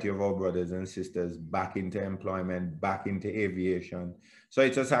majority of our brothers and sisters back into employment, back into aviation. So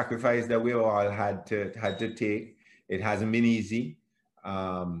it's a sacrifice that we all had to take. It hasn't been easy,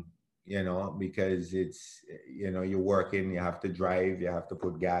 you know, because it's, you know, you're working, you have to drive, you have to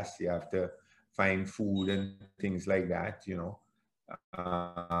put gas, you have to find food and things like that, you know.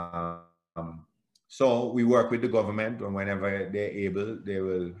 So we work with the government, and whenever they're able, they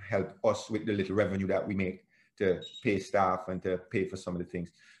will help us with the little revenue that we make to pay staff and to pay for some of the things.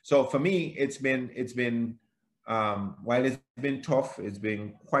 So for me, it's been while it's been tough, it's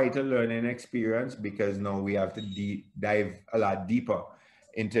been quite a learning experience, because now we have to dive a lot deeper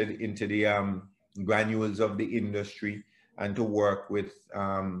into the granules of the industry, and to work with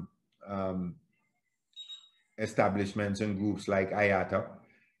establishments and groups like IATA,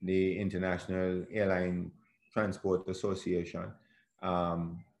 the International Airline Transport Association,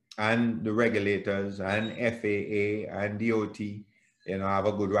 and the regulators, and FAA and DOT. You know, I have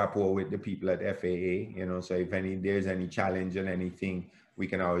a good rapport with the people at FAA, you know, so if there's any challenge and anything, we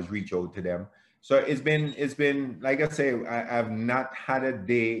can always reach out to them. So it's been, like I say, I've not had a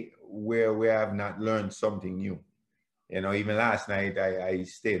day where I have not learned something new. You know, even last night I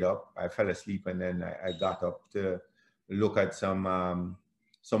stayed up, I fell asleep, and then I got up to look at some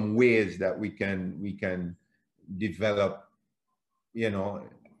ways that we can develop, you know,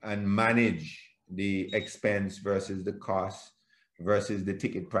 and manage the expense versus the cost versus the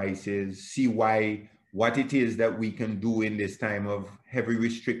ticket prices, see what it is that we can do in this time of heavy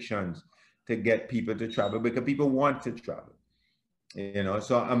restrictions to get people to travel, because people want to travel, you know.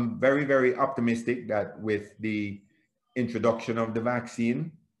 So I'm very, very optimistic that with the introduction of the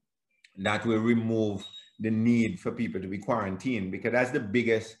vaccine, that will remove the need for people to be quarantined, because that's the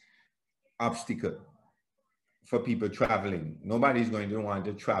biggest obstacle for people traveling. Nobody's going to want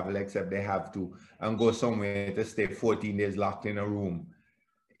to travel except they have to, and go somewhere to stay 14 days locked in a room,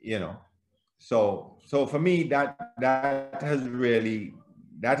 you know. So for me, that has really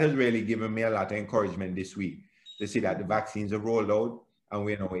given me a lot of encouragement this week, to see that the vaccines are rolled out and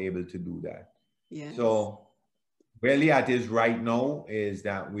we're now able to do that. Yes. So where LIAT is right now is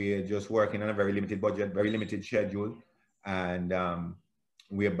that we're just working on a very limited budget, very limited schedule, and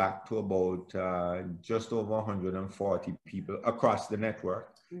we're back to about just over 140 people across the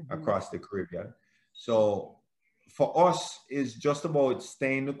network, across the Caribbean. So for us, it's just about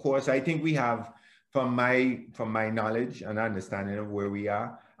staying the course. I think we have, from my knowledge and understanding of where we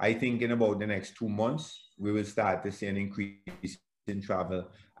are, I think in about the next 2 months, we will start to see an increase in travel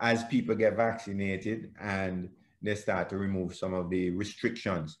as people get vaccinated and they start to remove some of the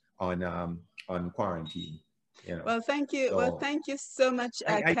restrictions on quarantine. You know. Well, thank you. So, well, thank you so much,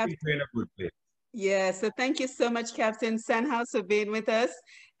 I think we're in a good place. Yeah, so thank you so much, Captain Sandhouse, for being with us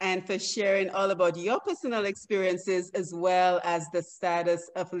and for sharing all about your personal experiences as well as the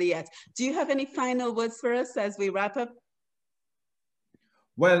status of LIAT. Do you have any final words for us as we wrap up?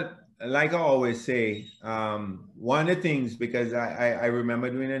 Well, like I always say, one of the things, because I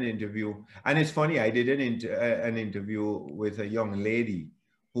remember doing an interview, and it's funny, I did an interview with a young lady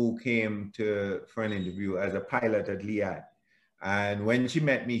who came for an interview as a pilot at LIAT. And when she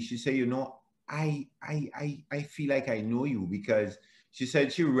met me, she said, you know, I feel like I know you, because she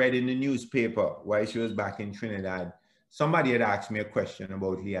said she read in the newspaper while she was back in Trinidad. Somebody had asked me a question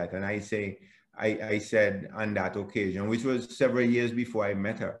about LIAT, and I said on that occasion, which was several years before I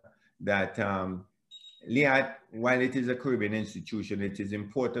met her, that LIAT, while it is a Caribbean institution, it is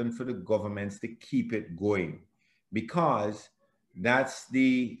important for the governments to keep it going, because that's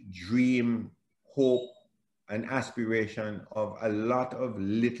the dream, hope, and aspiration of a lot of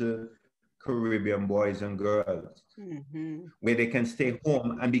little Caribbean boys and girls, where they can stay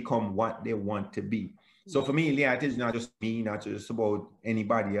home and become what they want to be. So for me, LIAT is not just me, not just about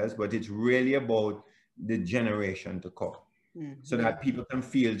anybody else, but it's really about the generation to come. So that people can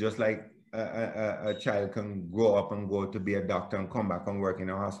feel just like a child can grow up and go to be a doctor and come back and work in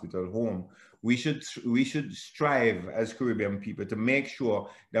a hospital home. We should strive as Caribbean people to make sure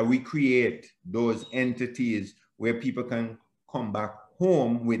that we create those entities where people can come back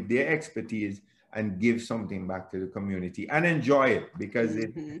home with their expertise and give something back to the community and enjoy it, because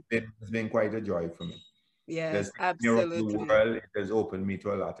it's been quite a joy for me. Yes, absolutely. The world, it has opened me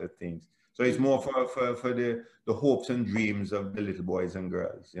to a lot of things. So it's more for the hopes and dreams of the little boys and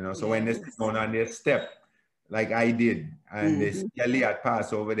girls, you know. So when they sit down on their step, like I did, and they see a LIAT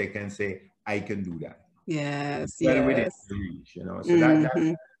pass over, they can say, I can do that. Yes, well within the reach, you know. So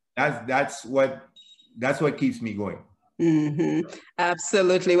that's what keeps me going.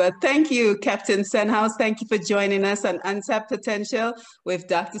 Absolutely. Well, thank you, Captain Senhouse. Thank you for joining us on Untapped Potential with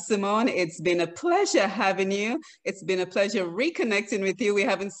Dr. Simone. It's been a pleasure having you. It's been a pleasure reconnecting with you. We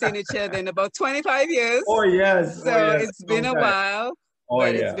haven't seen each other in about 25 years. Oh, yes. So it's been a while. Oh,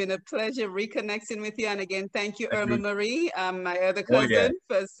 but yeah. It's been a pleasure reconnecting with you. And again, thank you, Irma Marie, my other Oh, yeah. cousin,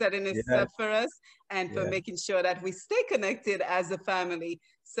 for setting this up for us and for making sure that we stay connected as a family.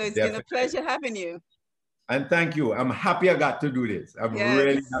 So it's been a pleasure having you. And thank you. I'm happy I got to do this. I'm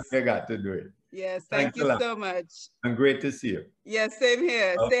really happy I got to do it. Yes, thank you so much. And great to see you. Yes, same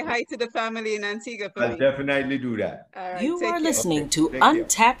here. Okay. Say hi to the family in Antigua for me. I'll definitely do that. All right, you are listening to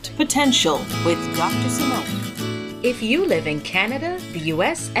Untapped Potential with Dr. Simone. If you live in Canada, the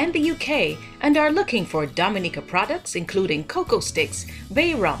US, and the UK and are looking for Dominica products including cocoa sticks,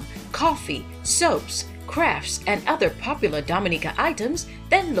 bay rum, coffee, soaps, crafts, and other popular Dominica items,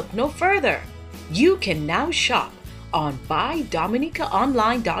 then look no further. You can now shop on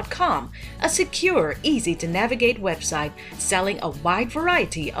BuyDominicaOnline.com, a secure, easy-to-navigate website selling a wide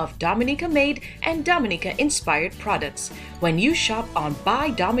variety of Dominica-made and Dominica-inspired products. When you shop on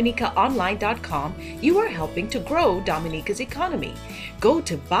BuyDominicaOnline.com, you are helping to grow Dominica's economy. Go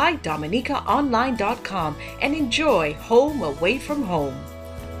to BuyDominicaOnline.com and enjoy home away from home.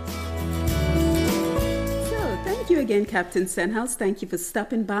 Thank you again, Captain Senhouse. Thank you for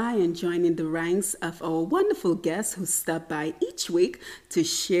stopping by and joining the ranks of our wonderful guests who stop by each week to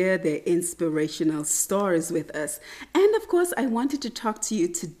share their inspirational stories with us. And of course, I wanted to talk to you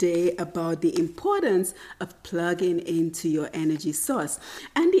today about the importance of plugging into your energy source.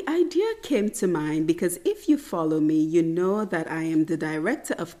 And the idea came to mind because if you follow me, you know that I am the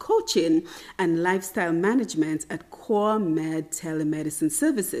Director of Coaching and Lifestyle Management at Core Med Telemedicine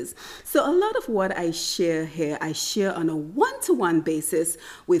Services. So a lot of what I share here, I share on a one-to-one basis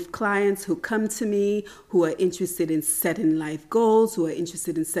with clients who come to me, who are interested in setting life goals, who are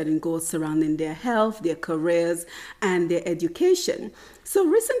interested in setting goals surrounding their health, their careers, and their education. So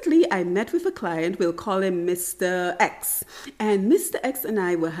recently I met with a client, we'll call him Mr. X. And Mr. X and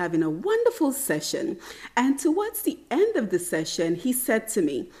I were having a wonderful session. And towards the end of the session, he said to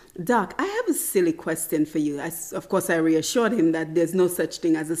me, Doc, I have a silly question for you. Of course, I reassured him that there's no such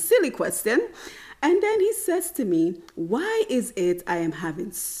thing as a silly question. And then he says to me, why is it I am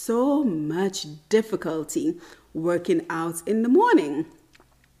having so much difficulty working out in the morning?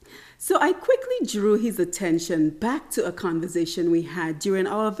 So I quickly drew his attention back to a conversation we had during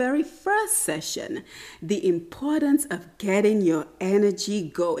our very first session, the importance of getting your energy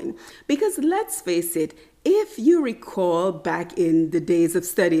going. Because let's face it, if you recall back in the days of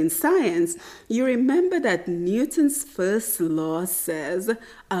studying science, you remember that Newton's first law says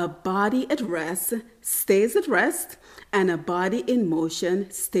a body at rest stays at rest and a body in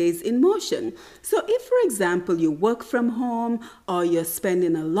motion stays in motion. So if, for example, you work from home or you're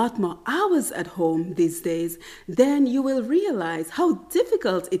spending a lot more hours at home these days, then you will realize how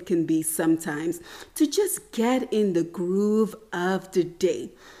difficult it can be sometimes to just get in the groove of the day.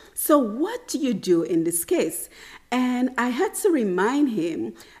 So what do you do in this case? And I had to remind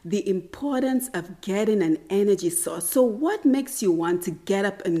him the importance of getting an energy source. So what makes you want to get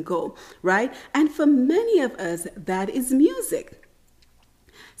up and go, right? And for many of us, that is music.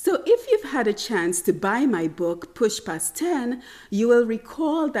 So if you've had a chance to buy my book, Push Past 10, you will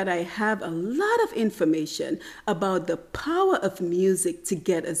recall that I have a lot of information about the power of music to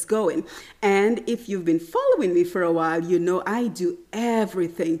get us going. And if you've been following me for a while, you know I do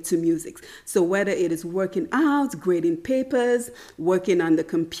everything to music. So whether it is working out, grading papers, working on the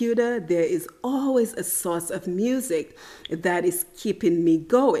computer, there is always a source of music that is keeping me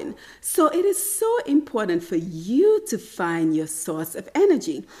going. So it is so important for you to find your source of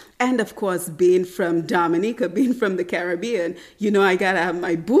energy. And of course, being from Dominica, being from the Caribbean, you know I gotta have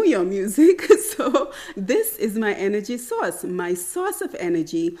my bouillon music. So this is my energy source, my source of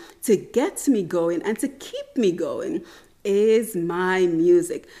energy to get me going and to keep me going is my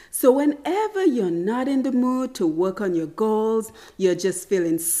music. So whenever you're not in the mood to work on your goals, you're just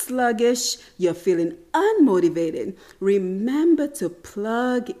feeling sluggish, you're feeling unmotivated, remember to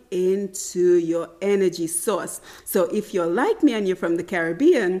plug into your energy source. So if you're like me and you're from the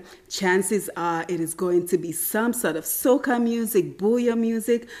Caribbean, chances are it is going to be some sort of soca music, bouillon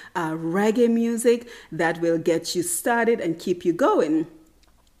music, reggae music that will get you started and keep you going.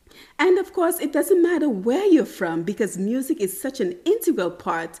 And of course, it doesn't matter where you're from because music is such an integral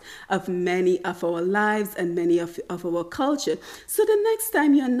part of many of our lives and many of our culture. So the next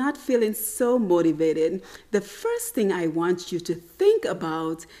time you're not feeling so motivated, the first thing I want you to think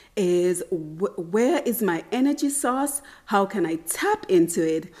about is where is my energy source? How can I tap into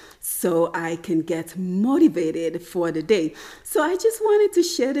it so I can get motivated for the day? So I just wanted to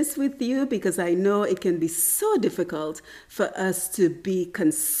share this with you because I know it can be so difficult for us to be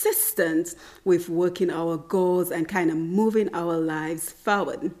consistent with working our goals and kind of moving our lives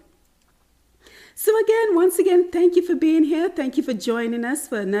forward. So again, once again, thank you for being here. Thank you for joining us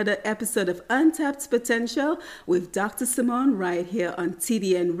for another episode of Untapped Potential with Dr. Simone right here on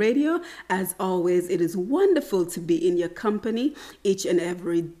TDN Radio. As always, it is wonderful to be in your company each and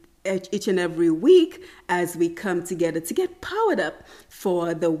every week as we come together to get powered up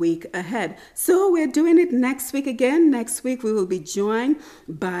for the week ahead. So we're doing it next week again. Next week we will be joined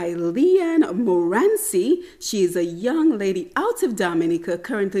by Leanne Moranci. She is a young lady out of Dominica,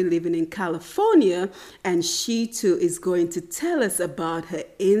 currently living in California, and she too is going to tell us about her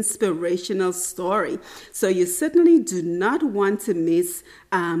inspirational story. So you certainly do not want to miss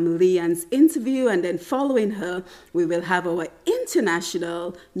Leanne's interview, and then following her, we will have our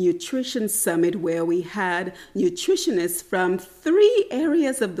International Nutrition Summit where we had nutritionists from 3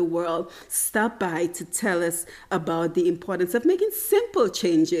 areas of the world stop by to tell us about the importance of making simple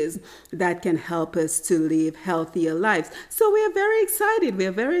changes that can help us to live healthier lives. So we are very excited. We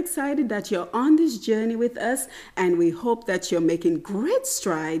are very excited that you're on this journey with us, and we hope that you're making great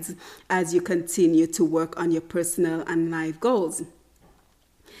strides as you continue to work on your personal and life goals.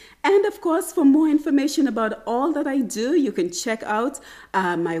 And of course, for more information about all that I do, you can check out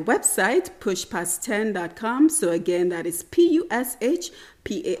my website, pushpast10.com. So again, that is PUSHPAST,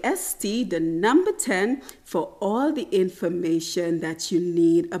 the number 10, for all the information that you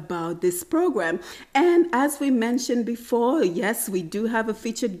need about this program. And as we mentioned before, yes, we do have a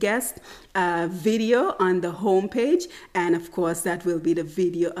featured guest video on the homepage. And of course, that will be the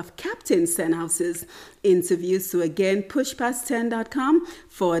video of Captain Senhouse's interview. So again, pushpast10.com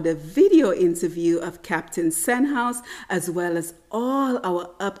for the video interview of Captain Senhouse, as well as all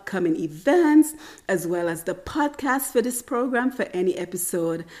our upcoming events, as well as the podcast for this program for any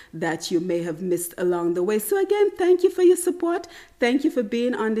episode that you may have missed along the way. So again, thank you for your support. Thank you for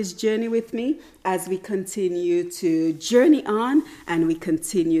being on this journey with me as we continue to journey on and we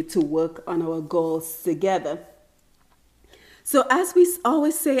continue to work on our goals together. So as we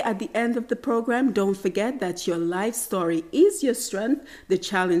always say at the end of the program, don't forget that your life story is your strength. The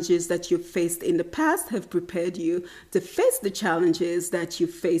challenges that you've faced in the past have prepared you to face the challenges that you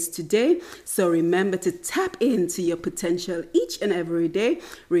face today. So remember to tap into your potential each and every day.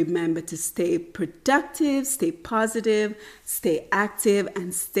 Remember to stay productive, stay positive, stay active,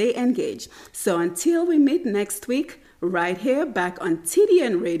 and stay engaged. So until we meet next week, right here back on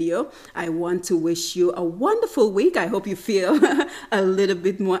TDN Radio, I want to wish you a wonderful week. I hope you feel a little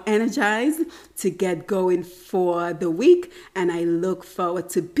bit more energized to get going for the week. And I look forward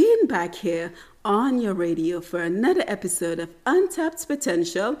to being back here on your radio for another episode of Untapped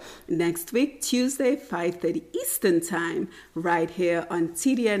Potential next week, Tuesday, 5:30 Eastern Time, right here on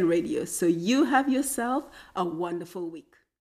TDN Radio. So you have yourself a wonderful week.